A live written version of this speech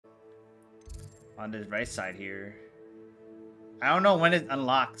on the right side here. I don't know when it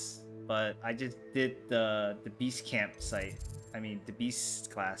unlocks, but I just did the beast camp site. I mean the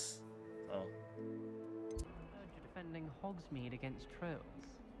beast class. So Defending Hogsmeade against trolls.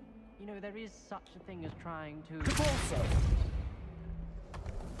 You know, there is such a thing as trying to. Depulso.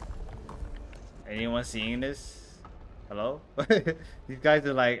 anyone seeing this? Hello? These guys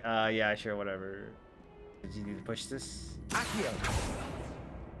are like, yeah, sure, whatever. Did you need to push this? Accio.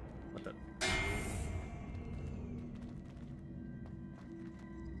 What the?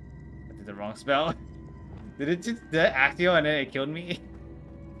 I did the wrong spell. Did it just Accio and then it killed me?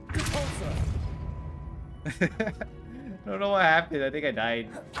 Depulso. I don't know what happened. I think I died.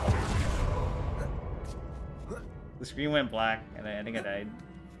 The screen went black and I think I died.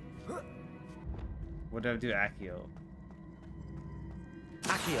 What did I do, Accio?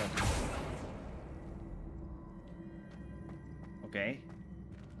 Accio. Okay.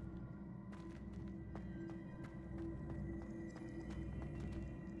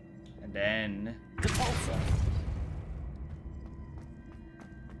 And then Depulso.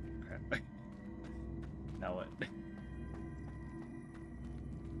 crap. Now what?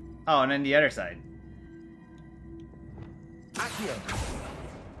 Oh, and then the other side. Accio.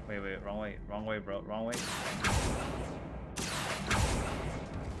 Wait, wrong way, bro, wrong way.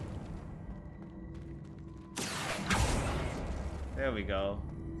 There we go.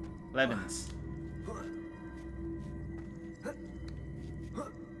 Lemons.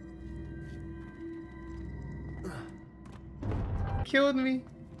 Killed me.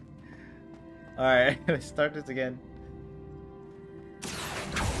 Alright, let's start this again.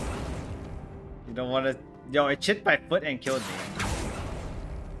 You don't want to. Yo, it chipped my foot and killed me.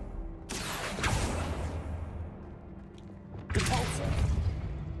 Depulso.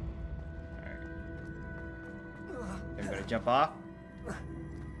 Alright. I'm gonna jump off.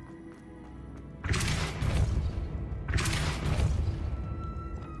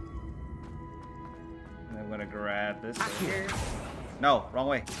 And I'm gonna grab this over here. No, wrong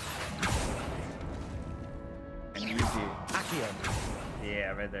way. And use it. Accio.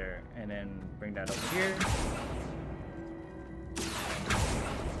 Yeah, right there. And then bring that over here.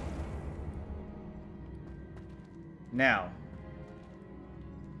 Now,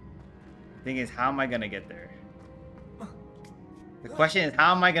 the thing is, how am I gonna get there? The question is,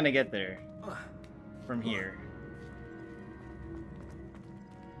 how am I gonna get there from here?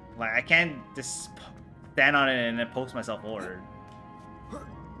 Like, I can't just stand on it and then post myself forward.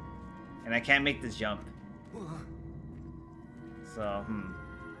 And I can't make this jump. So,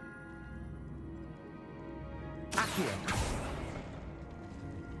 Accio.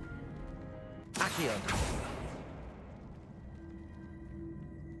 Accio.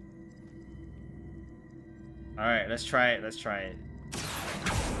 Alright, let's try it. Let's try it.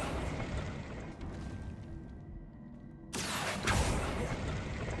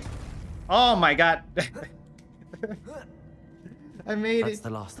 Oh my god! I made That's it! the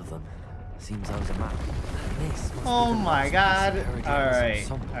last of them. Seems I was a map. This must be Oh the my last god! piece of Herodiana's Alright,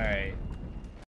 ensemble. alright.